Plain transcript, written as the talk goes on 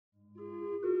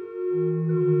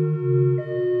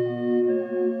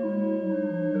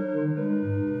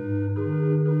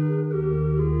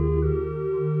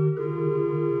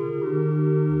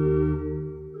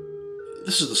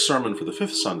This is the sermon for the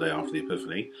fifth Sunday after the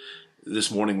Epiphany. This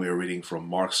morning we are reading from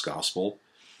Mark's Gospel,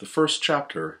 the first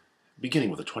chapter, beginning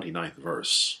with the 29th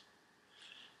verse.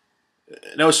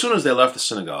 Now as soon as they left the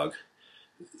synagogue,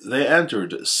 they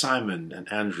entered Simon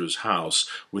and Andrew's house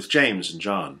with James and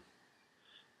John.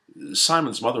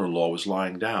 Simon's mother-in-law was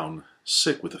lying down,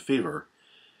 sick with a fever.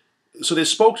 So they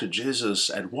spoke to Jesus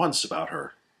at once about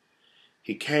her.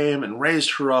 He came and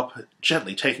raised her up,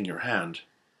 gently taking her hand.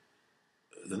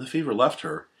 Then the fever left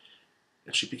her,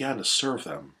 and she began to serve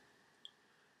them.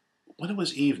 When it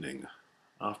was evening,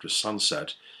 after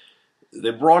sunset,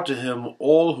 they brought to him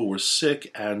all who were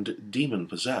sick and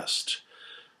demon-possessed.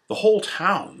 The whole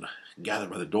town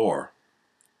gathered by the door.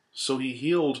 So he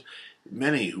healed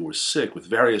many who were sick with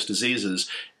various diseases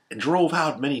and drove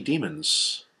out many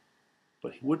demons.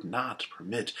 But he would not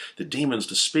permit the demons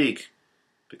to speak,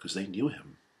 because they knew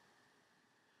him.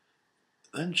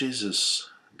 Then Jesus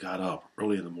got up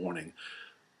early in the morning,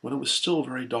 when it was still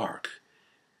very dark,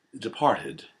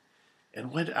 departed,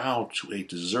 and went out to a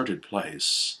deserted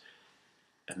place,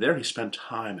 and there he spent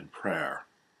time in prayer.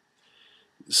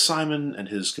 Simon and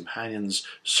his companions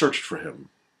searched for him.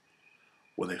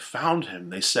 When they found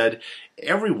him, they said,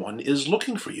 "Everyone is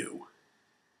looking for you."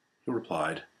 He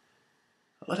replied,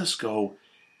 "Let us go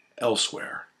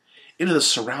elsewhere, into the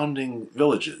surrounding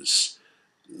villages,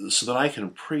 so that I can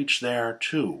preach there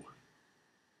too.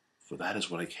 For that is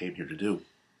what I came here to do."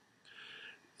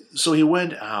 So he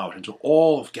went out into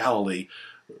all of Galilee,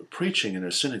 preaching in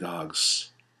their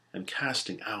synagogues and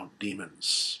casting out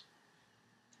demons.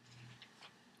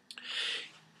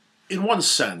 In one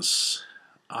sense,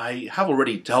 I have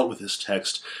already dealt with this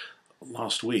text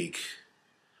last week.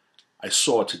 I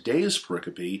saw today's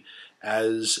pericope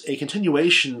as a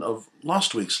continuation of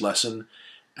last week's lesson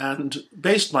and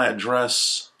based my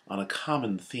address on a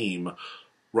common theme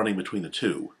running between the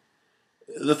two.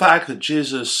 The fact that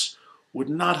Jesus would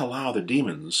not allow the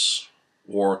demons,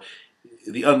 or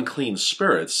the unclean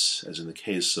spirits, as in the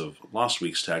case of last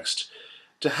week's text,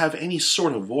 to have any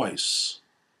sort of voice,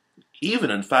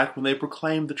 even in fact when they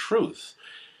proclaimed the truth.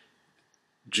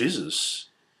 "Jesus,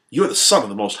 you are the Son of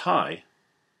the Most High."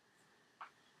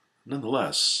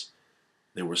 Nonetheless,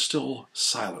 they were still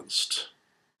silenced.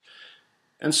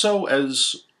 And so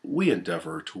as we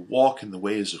endeavor to walk in the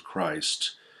ways of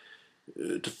Christ,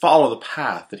 to follow the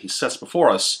path that he sets before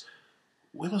us,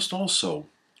 we must also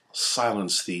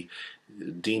silence the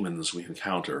demons we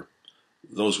encounter,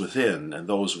 those within and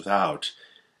those without,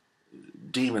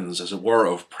 demons, as it were,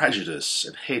 of prejudice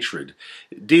and hatred,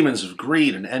 demons of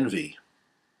greed and envy.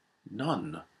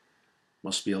 None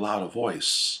must be allowed a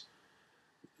voice.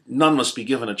 None must be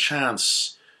given a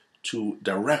chance to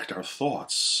direct our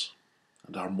thoughts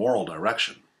and our moral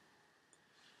direction.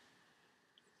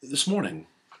 This morning,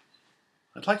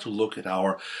 I'd like to look at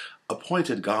our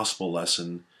appointed gospel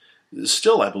lesson,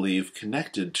 still, I believe,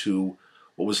 connected to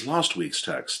what was last week's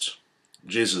text,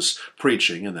 Jesus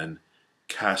preaching and then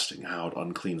casting out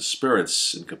unclean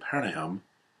spirits in Capernaum,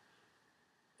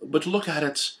 but to look at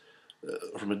it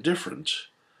from a different,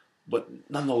 but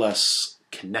nonetheless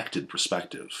connected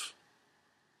perspective.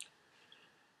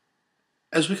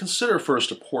 As we consider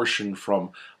first a portion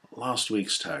from last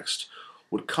week's text,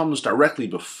 what comes directly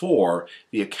before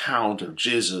the account of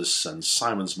Jesus and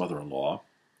Simon's mother-in-law,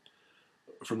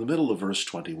 from the middle of verse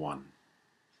 21.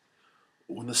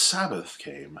 When the Sabbath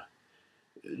came,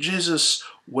 Jesus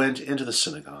went into the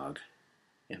synagogue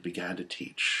and began to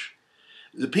teach.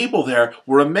 The people there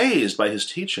were amazed by his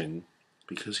teaching,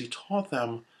 because he taught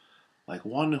them like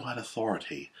one who had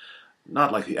authority,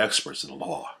 not like the experts in the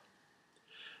law.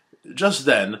 Just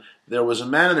then there was a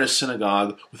man in their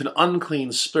synagogue with an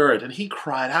unclean spirit, and he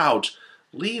cried out,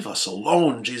 "Leave us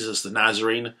alone, Jesus the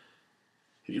Nazarene. Have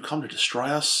you come to destroy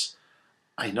us?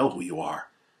 I know who you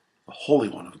are, the Holy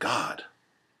One of God."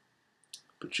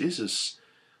 But Jesus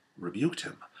rebuked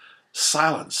him.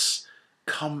 "Silence!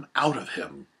 Come out of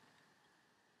him."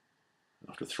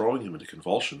 After throwing him into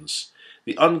convulsions,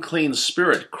 the unclean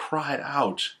spirit cried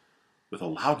out with a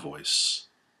loud voice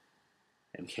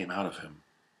and came out of him.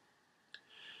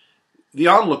 The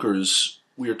onlookers,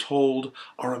 we are told,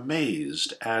 are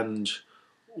amazed and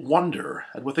wonder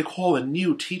at what they call a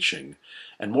new teaching,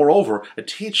 and moreover, a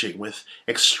teaching with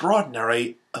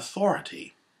extraordinary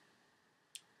authority.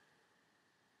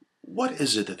 What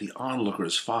is it that the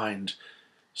onlookers find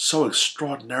so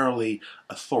extraordinarily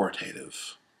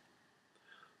authoritative?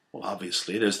 Well,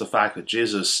 obviously, there's the fact that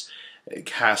Jesus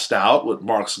cast out what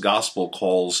Mark's Gospel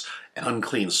calls an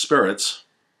unclean spirit,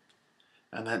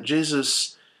 and that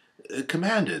Jesus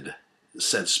commanded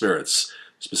said spirits,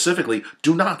 specifically,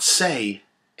 do not say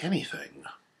anything.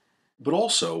 But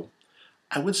also,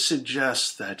 I would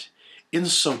suggest that in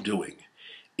so doing,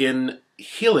 in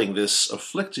healing this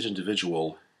afflicted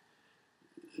individual,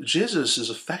 Jesus is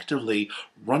effectively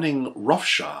running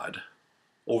roughshod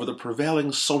over the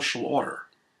prevailing social order.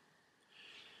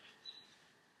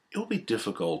 It will be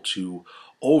difficult to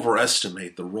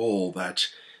overestimate the role that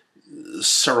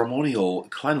ceremonial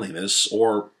cleanliness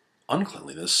or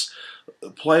uncleanliness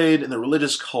played in the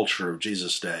religious culture of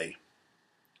Jesus' day.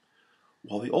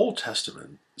 While the Old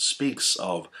Testament speaks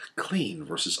of clean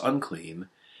versus unclean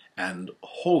and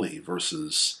holy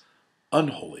versus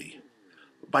unholy,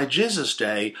 by Jesus'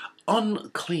 day,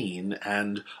 unclean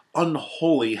and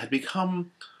unholy had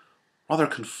become rather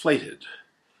conflated,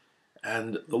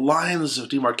 and the lines of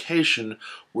demarcation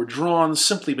were drawn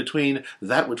simply between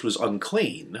that which was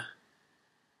unclean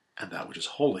and that which is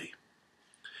holy.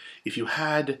 If you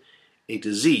had a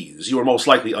disease, you were most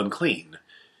likely unclean.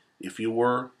 If you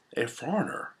were a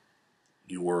foreigner,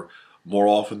 you were more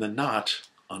often than not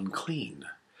unclean.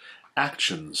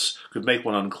 Actions could make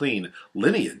one unclean.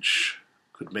 Lineage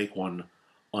could make one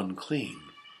unclean.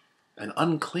 And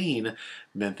unclean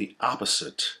meant the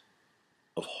opposite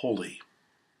of holy.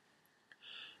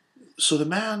 So the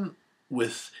man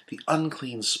with the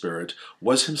unclean spirit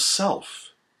was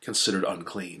himself considered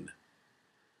unclean.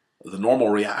 The normal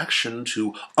reaction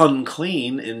to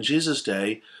unclean in Jesus'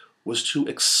 day was to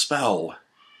expel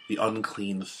the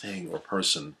unclean thing or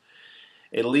person,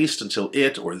 at least until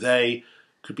it or they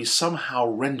could be somehow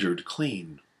rendered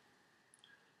clean.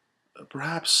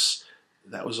 Perhaps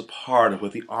that was a part of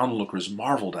what the onlookers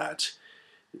marveled at.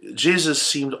 Jesus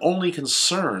seemed only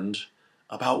concerned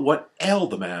about what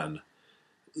ailed the man.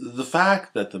 The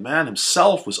fact that the man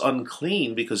himself was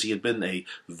unclean because he had been a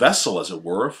vessel, as it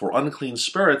were, for unclean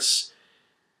spirits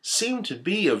seemed to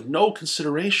be of no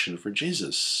consideration for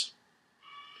Jesus.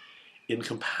 In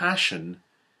compassion,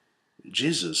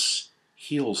 Jesus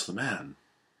heals the man.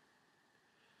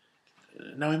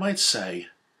 Now we might say,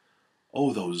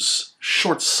 oh, those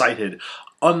short-sighted,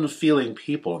 unfeeling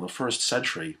people in the first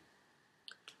century.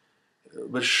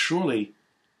 But surely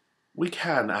we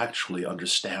can actually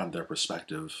understand their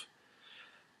perspective.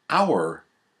 Our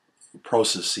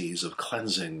processes of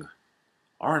cleansing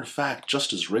are in fact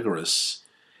just as rigorous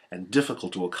and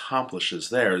difficult to accomplish as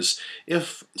theirs,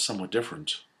 if somewhat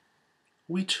different.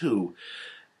 We too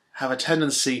have a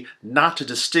tendency not to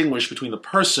distinguish between the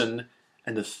person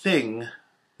and the thing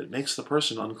that makes the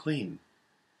person unclean.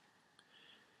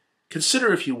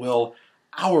 Consider, if you will,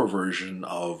 our version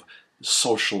of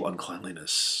social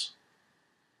uncleanliness.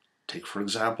 Take, for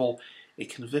example, a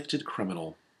convicted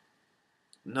criminal.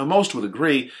 Now, most would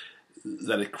agree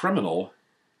that a criminal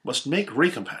must make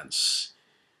recompense,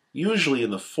 usually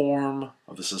in the form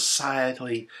of the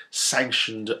societally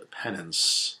sanctioned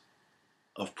penance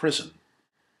of prison.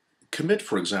 Commit,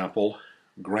 for example,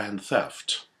 grand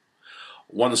theft.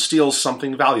 One steals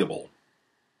something valuable,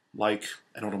 like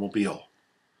an automobile.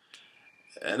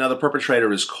 Now the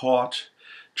perpetrator is caught,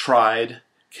 tried,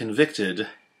 convicted,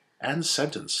 and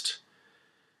sentenced.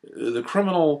 The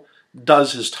criminal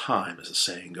does his time, as the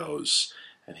saying goes,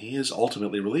 and he is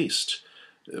ultimately released.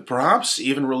 Perhaps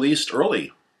even released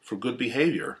early for good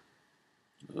behavior.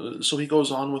 So he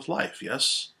goes on with life,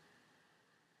 yes?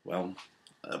 Well,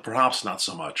 perhaps not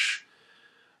so much.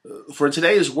 For in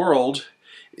today's world,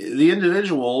 the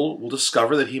individual will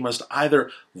discover that he must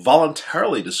either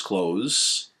voluntarily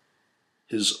disclose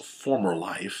his former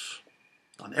life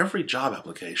on every job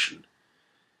application,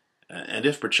 and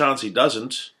if perchance he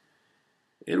doesn't,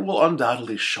 it will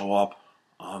undoubtedly show up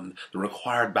on the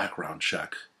required background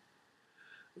check.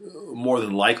 More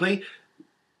than likely,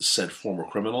 said former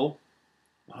criminal,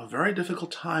 a very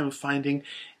difficult time finding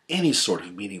any sort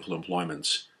of meaningful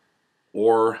employment,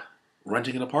 or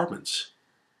renting an apartment,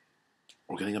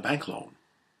 or getting a bank loan.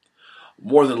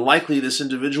 More than likely, this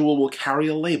individual will carry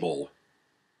a label,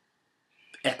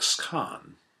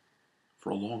 ex-con, for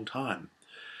a long time.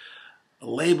 A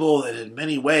label that in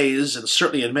many ways, and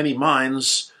certainly in many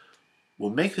minds, will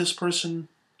make this person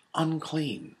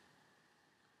unclean.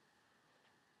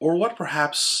 Or what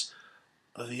perhaps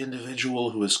of the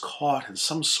individual who is caught in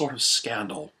some sort of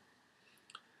scandal,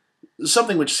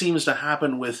 something which seems to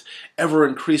happen with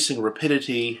ever-increasing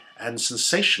rapidity and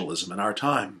sensationalism in our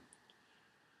time?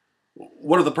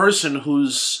 What of the person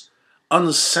whose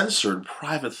uncensored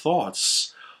private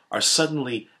thoughts are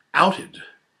suddenly outed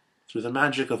through the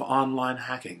magic of online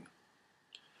hacking?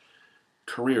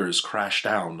 Careers crash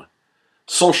down.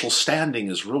 Social standing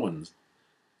is ruined.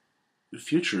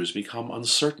 Futures become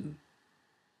uncertain.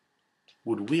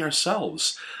 Would we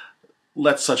ourselves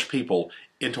let such people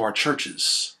into our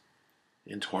churches,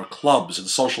 into our clubs and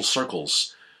social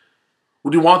circles?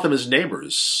 Would we want them as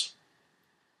neighbors?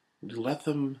 Would we let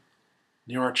them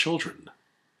near our children?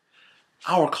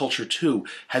 Our culture, too,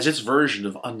 has its version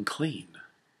of unclean,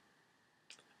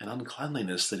 an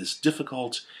uncleanliness that is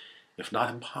difficult, if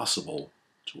not impossible,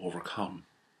 to overcome.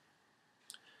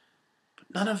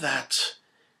 But none of that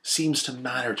seems to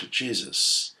matter to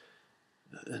Jesus.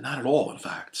 Not at all, in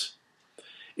fact.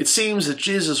 It seems that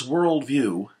Jesus'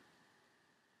 worldview,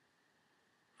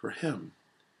 for him,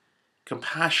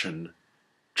 compassion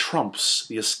trumps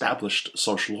the established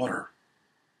social order.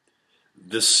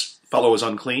 This fellow is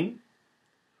unclean?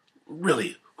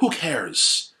 Really, who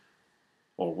cares?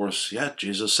 Or worse yet,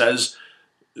 Jesus says,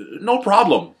 no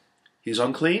problem. He's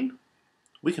unclean.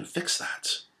 We can fix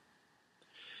that.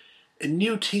 A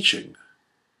new teaching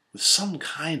with some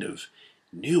kind of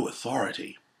new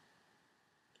authority.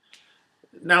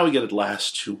 Now we get at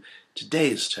last to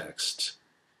today's text,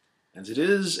 and it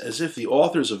is as if the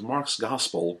authors of Mark's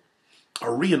Gospel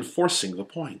are reinforcing the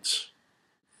point.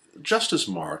 Just as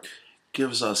Mark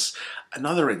gives us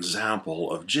another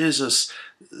example of Jesus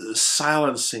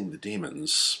silencing the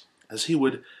demons, as he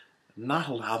would not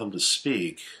allow them to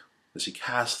speak, as he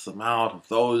casts them out of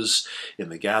those in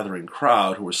the gathering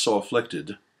crowd who were so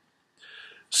afflicted,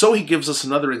 so he gives us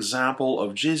another example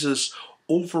of Jesus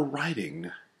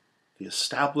overriding the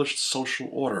established social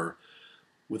order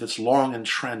with its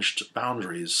long-entrenched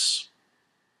boundaries.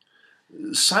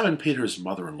 Simon Peter's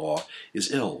mother-in-law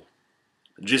is ill.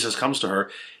 Jesus comes to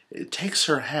her, takes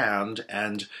her hand,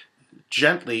 and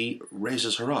gently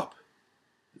raises her up.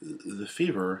 The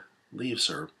fever leaves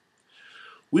her.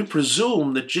 We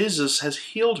presume that Jesus has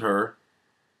healed her,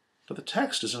 but the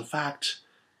text is in fact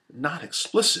not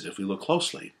explicit if we look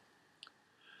closely.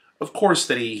 Of course,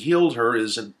 that he healed her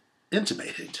is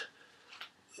intimated,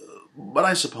 but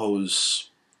I suppose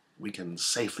we can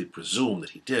safely presume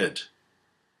that he did.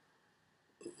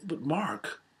 But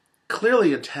Mark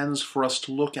clearly intends for us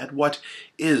to look at what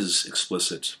is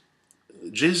explicit.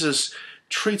 Jesus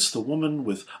treats the woman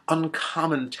with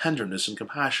uncommon tenderness and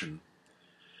compassion.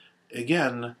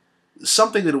 Again,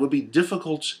 something that it would be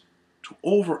difficult to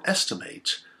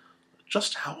overestimate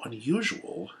just how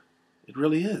unusual it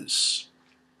really is.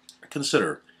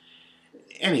 Consider,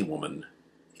 any woman,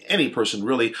 any person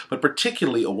really, but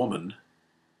particularly a woman,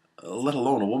 let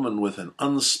alone a woman with an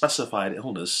unspecified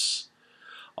illness,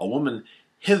 a woman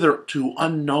hitherto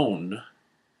unknown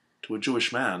to a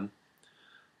Jewish man,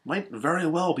 might very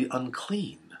well be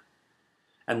unclean,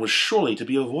 and was surely to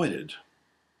be avoided.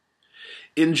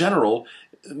 In general,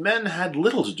 men had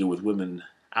little to do with women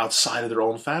outside of their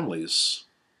own families.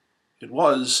 It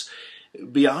was,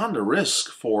 beyond a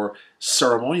risk for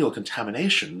ceremonial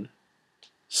contamination,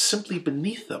 simply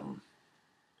beneath them.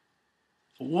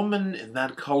 A woman in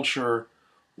that culture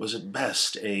was at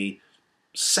best a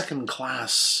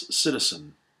second-class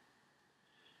citizen.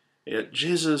 Yet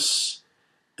Jesus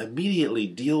immediately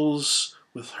deals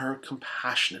with her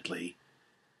compassionately.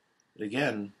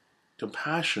 Again,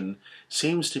 compassion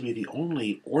seems to be the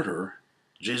only order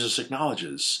Jesus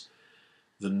acknowledges.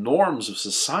 The norms of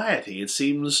society, it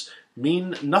seems,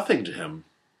 mean nothing to him.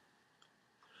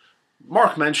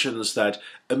 Mark mentions that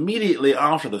immediately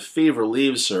after the fever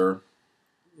leaves her,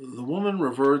 the woman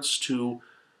reverts to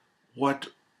what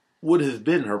would have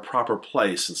been her proper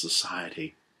place in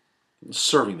society,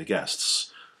 serving the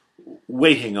guests,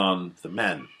 waiting on the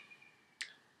men.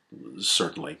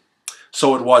 Certainly.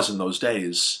 So it was in those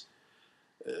days.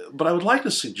 But I would like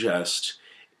to suggest,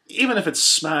 even if it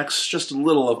smacks just a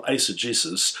little of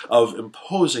eisegesis, of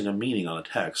imposing a meaning on a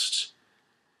text,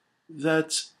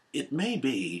 that it may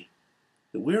be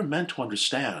that we're meant to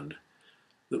understand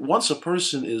that once a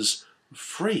person is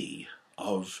free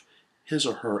of his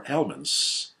or her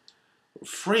ailments,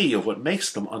 free of what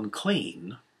makes them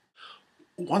unclean,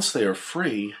 once they are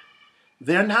free,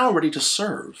 they are now ready to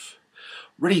serve,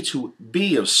 ready to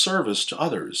be of service to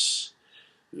others,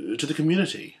 to the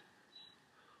community.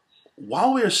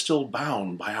 While we are still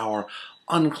bound by our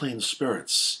unclean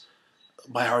spirits,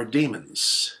 by our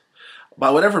demons, by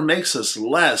whatever makes us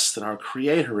less than our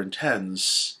Creator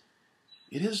intends,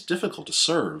 it is difficult to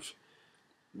serve,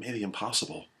 maybe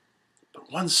impossible.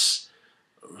 But once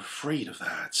freed of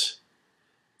that,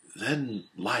 then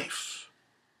life,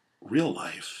 real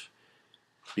life,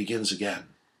 begins again.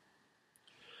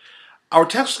 Our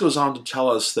text goes on to tell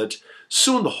us that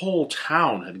soon the whole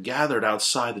town had gathered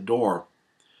outside the door.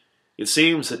 It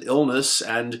seems that illness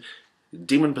and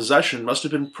demon possession must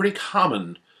have been pretty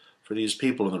common for these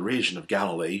people in the region of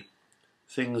Galilee.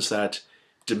 Things that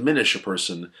diminish a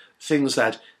person, things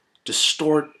that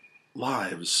distort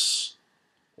lives,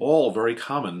 all very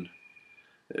common.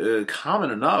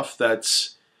 Common enough that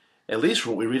At least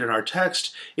from what we read in our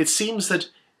text, it seems that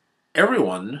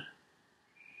everyone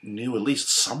knew at least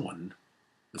someone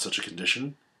in such a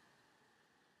condition.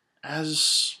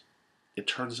 As it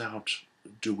turns out,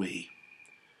 do we.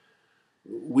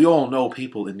 We all know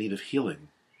people in need of healing,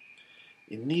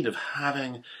 in need of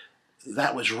having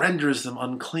that which renders them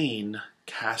unclean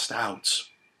cast out.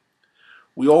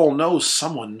 We all know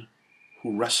someone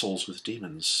who wrestles with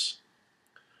demons.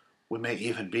 We may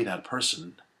even be that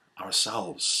person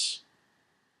ourselves.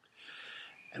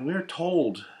 And we're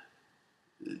told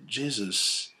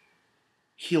Jesus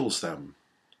heals them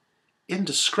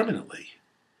indiscriminately,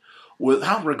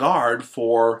 without regard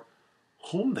for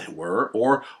whom they were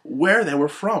or where they were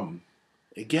from.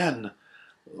 Again,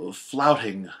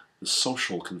 flouting the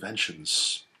social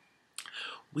conventions.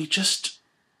 We just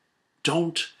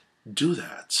don't do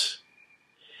that.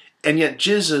 And yet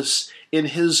Jesus, in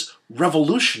his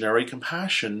revolutionary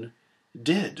compassion,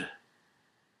 did.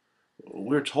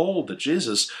 We're told that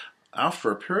Jesus,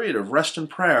 after a period of rest and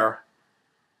prayer,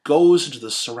 goes into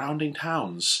the surrounding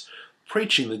towns,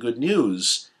 preaching the good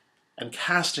news and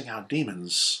casting out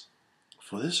demons.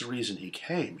 For this reason he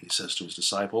came, he says to his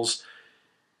disciples.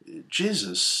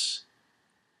 Jesus,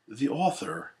 the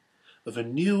author of a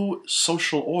new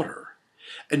social order,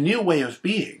 a new way of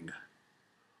being,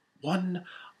 one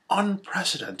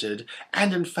unprecedented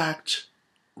and, in fact,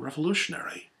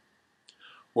 revolutionary,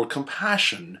 where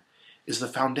compassion is the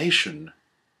foundation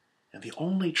and the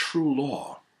only true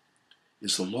law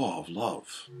is the law of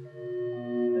love.